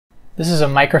This is a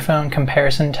microphone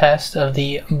comparison test of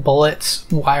the Bullets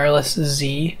Wireless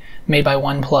Z made by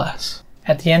OnePlus.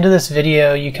 At the end of this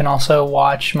video, you can also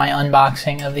watch my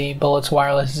unboxing of the Bullets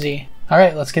Wireless Z.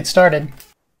 Alright, let's get started.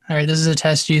 Alright, this is a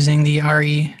test using the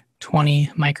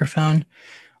RE20 microphone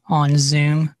on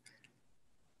Zoom.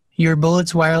 Your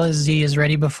Bullets Wireless Z is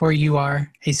ready before you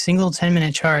are. A single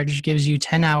 10-minute charge gives you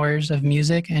 10 hours of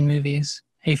music and movies.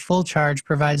 A full charge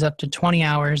provides up to 20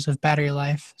 hours of battery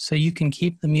life, so you can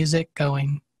keep the music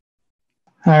going.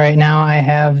 All right, now I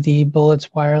have the Bullets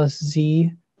Wireless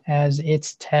Z as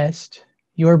its test.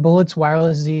 Your Bullets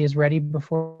Wireless Z is ready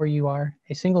before you are.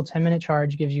 A single 10-minute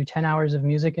charge gives you 10 hours of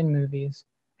music and movies.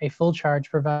 A full charge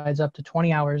provides up to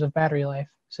 20 hours of battery life,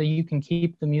 so you can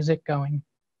keep the music going.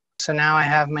 So now I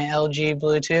have my LG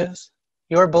Bluetooth.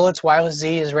 Your Bullets Wireless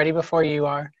Z is ready before you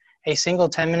are. A single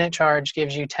 10-minute charge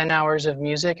gives you 10 hours of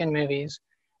music and movies.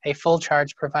 A full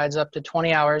charge provides up to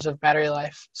 20 hours of battery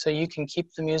life, so you can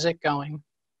keep the music going.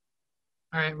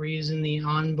 All right, we're using the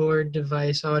onboard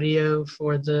device audio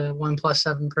for the OnePlus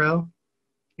 7 Pro.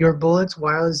 Your Bullets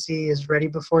Wireless Z is ready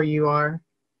before you are.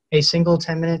 A single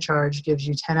 10-minute charge gives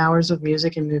you 10 hours of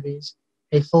music and movies.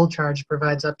 A full charge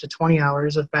provides up to 20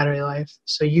 hours of battery life,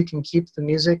 so you can keep the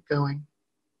music going.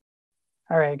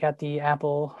 All right, got the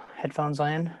Apple headphones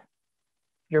on.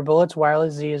 Your Bullets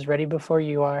Wireless Z is ready before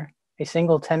you are. A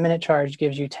single 10-minute charge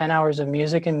gives you 10 hours of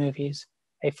music and movies.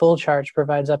 A full charge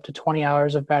provides up to 20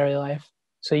 hours of battery life,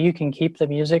 so you can keep the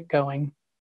music going.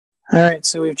 All right,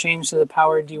 so we've changed to the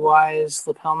Power DY's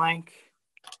lapel mic.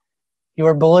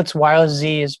 Your Bullets Wireless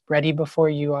Z is ready before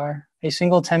you are. A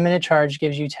single 10-minute charge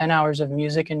gives you 10 hours of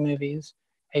music and movies.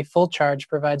 A full charge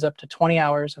provides up to 20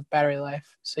 hours of battery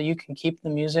life, so you can keep the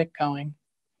music going.